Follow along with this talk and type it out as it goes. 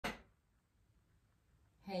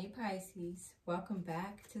Hey Pisces, welcome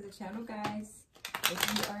back to the channel, guys.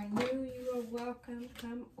 If you are new, you are welcome.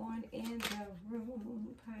 Come on in the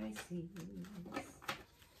room, Pisces.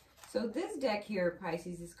 So this deck here,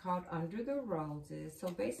 Pisces, is called Under the Roses. So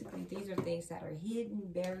basically, these are things that are hidden,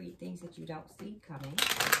 buried, things that you don't see coming,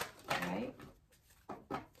 right?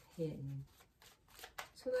 Hidden.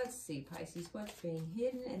 So let's see, Pisces, what's being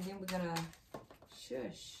hidden, and then we're gonna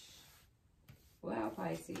shush. Well,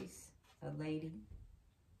 Pisces, a lady.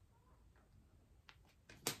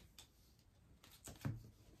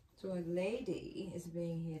 So a lady is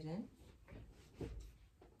being hidden.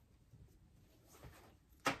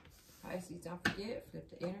 Pisces, don't forget, flip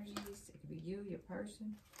the energies. It could be you, your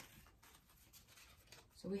person.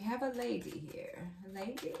 So we have a lady here. A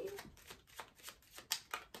lady.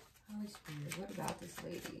 Holy Spirit, what about this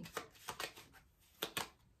lady?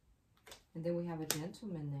 And then we have a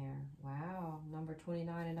gentleman there. Wow, number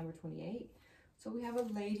 29 and number 28. So we have a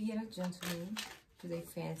lady and a gentleman. Do they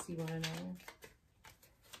fancy one another?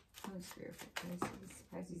 Holy Spirit for Pisces.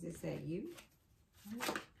 Pisces, is that you?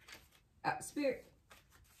 Spirit.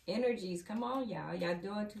 Energies. Come on, y'all. Y'all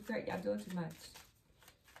doing too great. Y'all doing too much.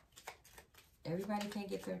 Everybody can't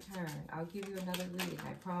get their turn. I'll give you another reading.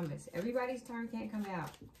 I promise. Everybody's turn can't come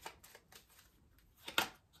out.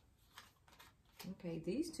 Okay,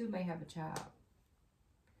 these two may have a child.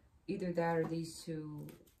 Either that or these two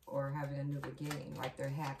are having a new beginning. Like they're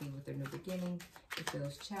happy with their new beginning. It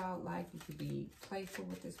feels childlike. You could be playful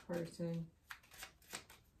with this person.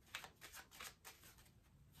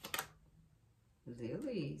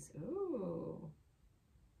 Lilies. Ooh.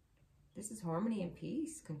 This is harmony and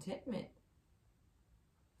peace. Contentment.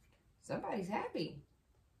 Somebody's happy.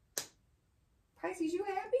 Pisces, you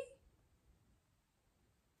happy?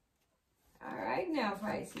 All right now,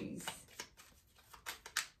 Pisces.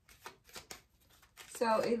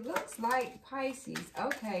 So it looks like Pisces.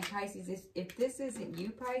 Okay, Pisces, if this isn't you,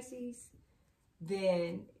 Pisces,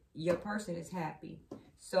 then your person is happy.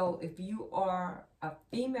 So if you are a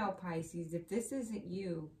female Pisces, if this isn't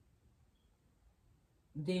you,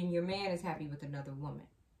 then your man is happy with another woman.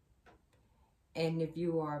 And if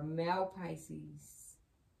you are male Pisces,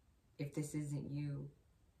 if this isn't you,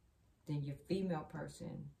 then your female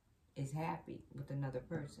person is happy with another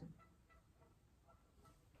person.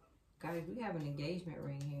 Guys, we have an engagement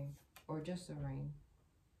ring here, or just a ring.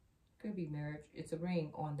 Could be marriage. It's a ring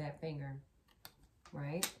on that finger,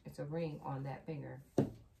 right? It's a ring on that finger.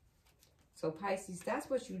 So Pisces, that's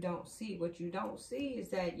what you don't see. What you don't see is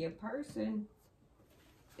that your person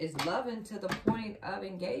is loving to the point of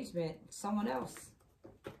engagement someone else.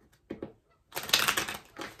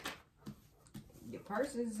 Your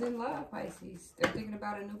person's in love, Pisces. They're thinking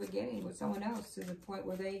about a new beginning with someone else to the point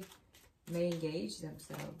where they may engage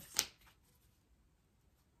themselves.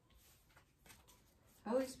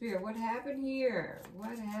 Holy Spirit, what happened here?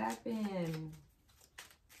 What happened?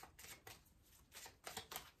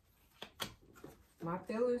 My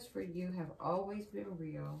feelings for you have always been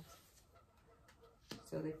real.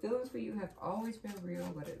 So the feelings for you have always been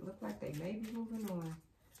real, but it looked like they may be moving on.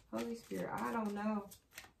 Holy Spirit, I don't know.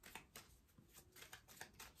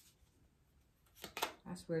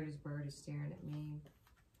 I swear this bird is staring at me.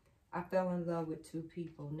 I fell in love with two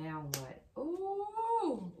people. Now what? Ooh,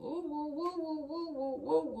 ooh, whoa, whoa, whoa, whoa,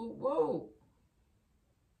 whoa, whoa, whoa.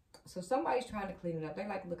 So somebody's trying to clean it up. They're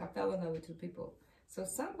like, look, I fell in love with two people. So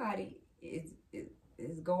somebody is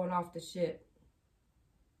going off the ship.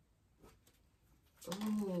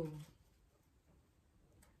 Ooh.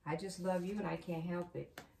 I just love you and I can't help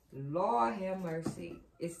it. Lord have mercy.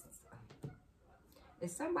 Is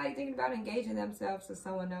somebody thinking about engaging themselves to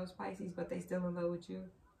someone else, Pisces, but they still in love with you?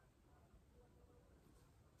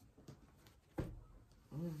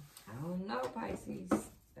 I don't know, Pisces.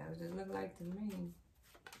 That would just look like to me.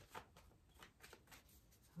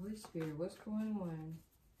 Holy Spirit, what's going on?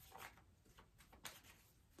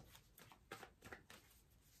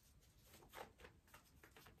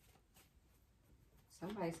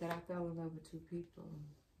 Somebody said I fell in love with two people.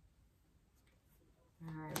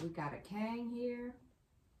 All right, we got a king here.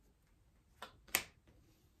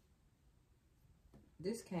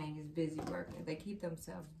 This king is busy working. They keep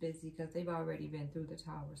themselves busy because they've already been through the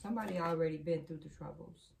tower. Somebody already been through the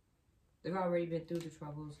troubles. They've already been through the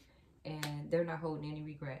troubles and they're not holding any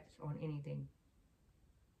regrets on anything.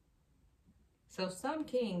 So some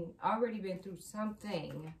king already been through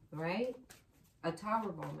something, right? A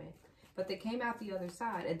tower moment. But they came out the other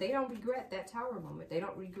side and they don't regret that tower moment. They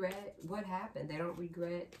don't regret what happened. They don't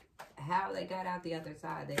regret how they got out the other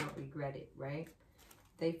side. They don't regret it, right?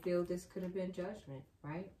 They feel this could have been judgment,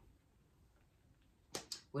 right?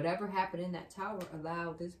 Whatever happened in that tower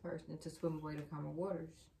allowed this person to swim away to calmer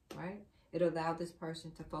waters, right? It allowed this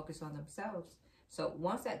person to focus on themselves. So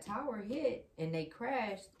once that tower hit and they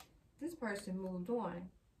crashed, this person moved on.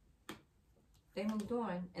 They moved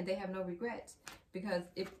on and they have no regrets because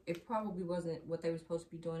it probably wasn't what they were supposed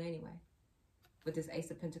to be doing anyway. With this Ace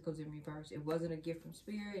of Pentacles in reverse, it wasn't a gift from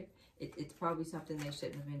Spirit. It's probably something they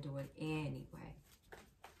shouldn't have been doing anyway,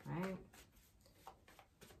 right?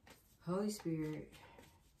 Holy Spirit.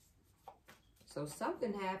 So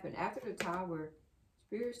something happened after the tower.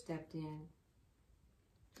 Spirit stepped in.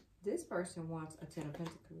 This person wants a 10 of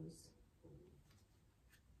Pentacles.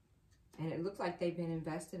 And it looks like they've been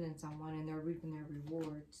invested in someone and they're reaping their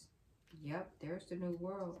rewards. Yep, there's the new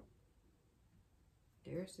world.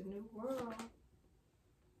 There's the new world.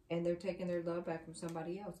 And they're taking their love back from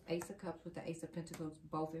somebody else. Ace of Cups with the Ace of Pentacles,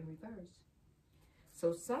 both in reverse.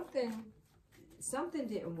 So something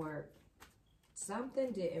didn't work.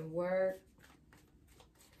 Something didn't work.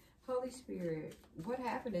 Holy Spirit, what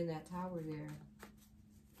happened in that tower there?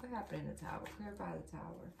 What happened in the tower? Clarify the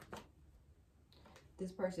tower.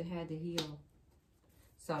 This person had to heal.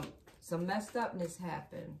 Some messed upness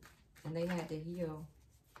happened, and they had to heal.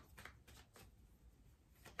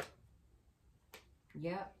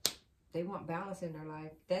 Yep. They want balance in their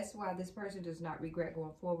life. That's why this person does not regret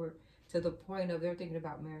going forward to the point of they're thinking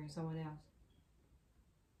about marrying someone else.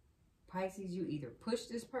 Pisces, you either push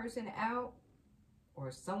this person out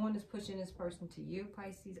or someone is pushing this person to you,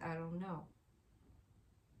 Pisces. I don't know.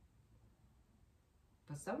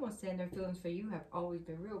 But someone's saying their feelings for you have always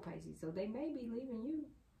been real, Pisces. So they may be leaving you.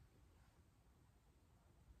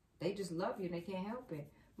 They just love you and they can't help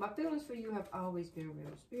it. My feelings for you have always been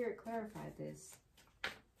real. Spirit, clarify this.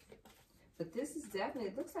 But this is definitely,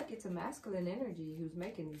 it looks like it's a masculine energy who's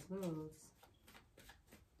making these moves.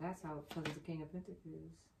 That's how it comes the King of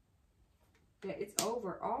Pentacles. Yeah, it's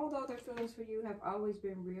over. Although their feelings for you have always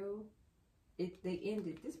been real, they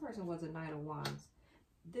ended. This person was a Knight of Wands.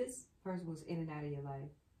 This person was in and out of your life.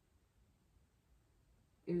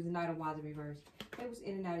 It was a Knight of Wands in reverse. It was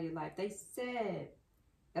in and out of your life. They said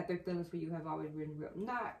that their feelings for you have always been real.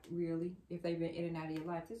 Not really, if they've been in and out of your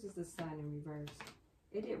life. This is the Sun in reverse.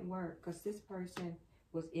 It didn't work because this person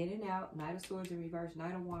was in and out. Knight of Swords in reverse.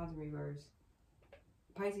 Knight of Wands in reverse.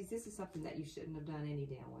 Pisces, this is something that you shouldn't have done any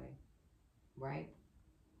damn way. Right?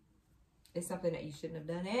 It's something that you shouldn't have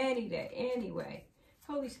done any day anyway.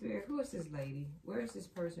 Holy Spirit, who is this lady? Where is this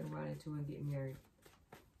person running to and get married?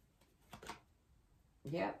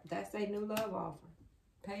 Yep, that's a new love offer.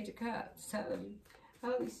 Page of Cups. Telling you.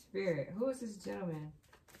 Holy Spirit, who is this gentleman?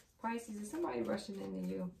 Pisces, is somebody rushing into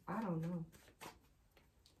you? I don't know.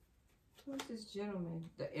 Who is this gentleman?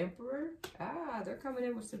 The Emperor? Ah, they're coming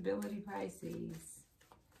in with stability, Pisces.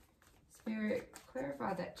 Spirit,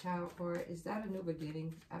 clarify that child card. Is that a new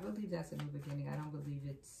beginning? I believe that's a new beginning. I don't believe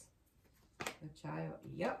it's a child.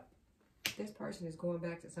 Yep. This person is going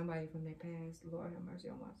back to somebody from their past. Lord have mercy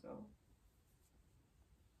on my soul.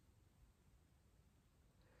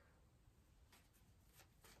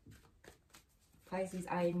 Pisces,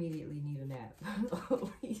 I immediately need a nap.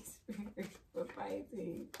 Holy Spirit for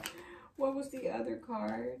Pisces. What was the other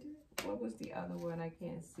card? What was the other one? I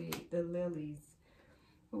can't see. The Lilies.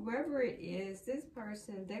 Whoever it is, this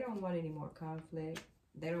person, they don't want any more conflict.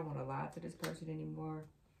 They don't want to lie to this person anymore.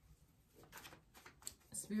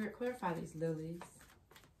 Spirit, clarify these Lilies.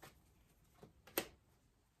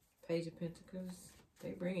 Page of Pentacles.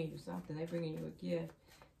 They bringing you something. They bringing you a gift.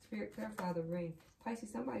 Spirit, clarify the ring. Pisces,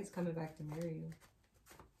 somebody's coming back to marry you.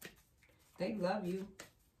 They love you.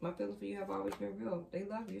 My feelings for you have always been real. They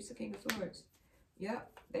love you. It's the King of Swords. Yep.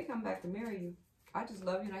 They come back to marry you. I just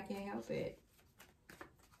love you and I can't help it.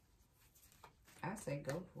 I say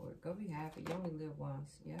go for it. Go be happy. You only live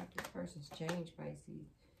once. Yeah, this person's changed, Pisces.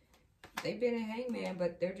 They've been a hangman,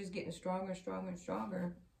 but they're just getting stronger and stronger and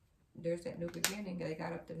stronger. There's that new beginning. They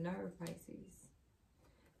got up the nerve, Pisces.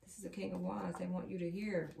 This is the King of Wands. They want you to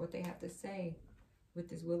hear what they have to say with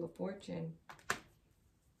this Wheel of Fortune.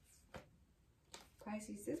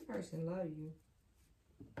 Pisces, this person loves you.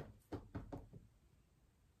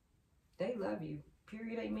 They love you.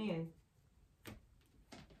 Period. Amen.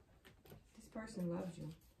 Person loves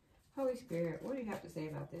you. Holy Spirit, what do you have to say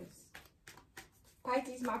about this?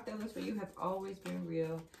 Pisces, my feelings for you have always been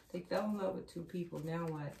real. They fell in love with two people. Now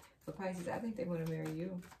what? But Pisces, I think they want to marry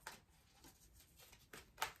you.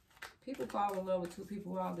 People fall in love with two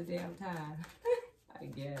people all the damn time. I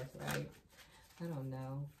guess, right? I don't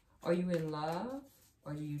know. Are you in love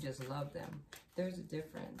or do you just love them? There's a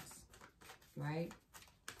difference, right?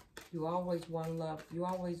 You always want love. You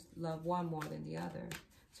always love one more than the other.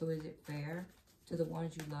 So is it fair to the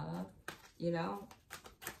ones you love? You know,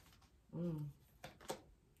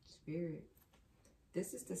 Spirit.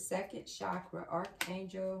 This is the second chakra,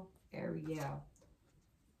 Archangel Ariel.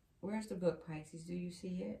 Where's the book, Pisces? Do you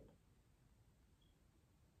see it?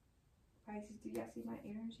 Pisces, do y'all see my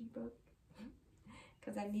energy book?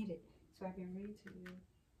 Because I need it so I can read to you.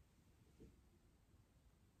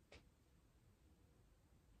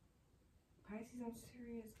 Pisces, I'm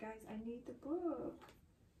serious. Guys, I need the book.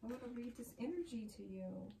 I want to read this energy to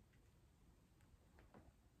you.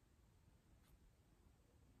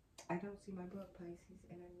 I don't see my book, Pisces,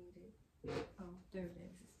 and I need it. Oh, there it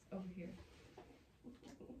is. It's over here.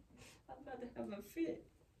 I'm about to have a fit.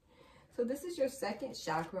 So this is your second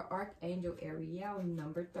chakra, Archangel Ariel,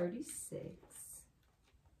 number 36.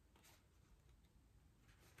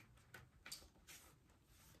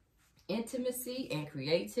 Intimacy and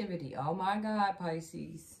creativity. Oh my God,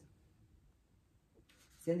 Pisces.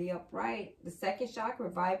 It's in the upright. The second chakra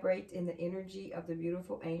vibrates in the energy of the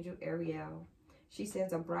beautiful angel Ariel. She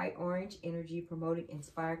sends a bright orange energy promoting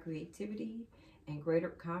inspired creativity and greater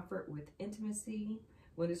comfort with intimacy.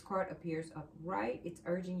 When this card appears upright, it's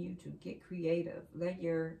urging you to get creative. Let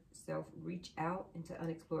yourself reach out into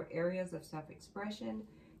unexplored areas of self-expression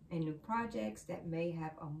and new projects that may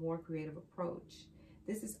have a more creative approach.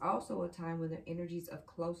 This is also a time when the energies of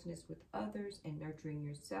closeness with others and nurturing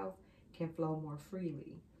yourself can flow more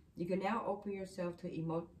freely. You can now open yourself to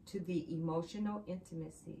the emotional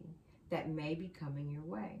intimacy that may be coming your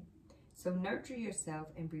way. So nurture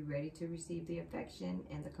yourself and be ready to receive the affection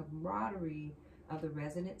and the camaraderie of the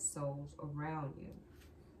resonant souls around you.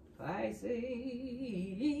 Pisces.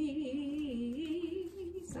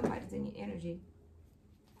 Somebody's in your energy.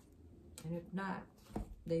 And if not,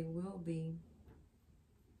 they will be.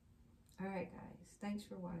 Alright guys, thanks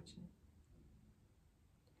for watching.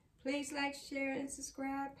 Please like, share, and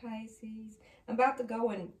subscribe, Pisces. I'm about to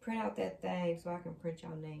go and print out that thing so I can print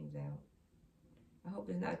y'all names out. I hope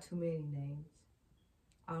there's not too many names.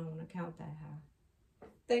 I don't want to count that high.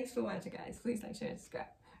 Thanks for watching, guys. Please like, share, and subscribe.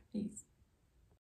 Peace.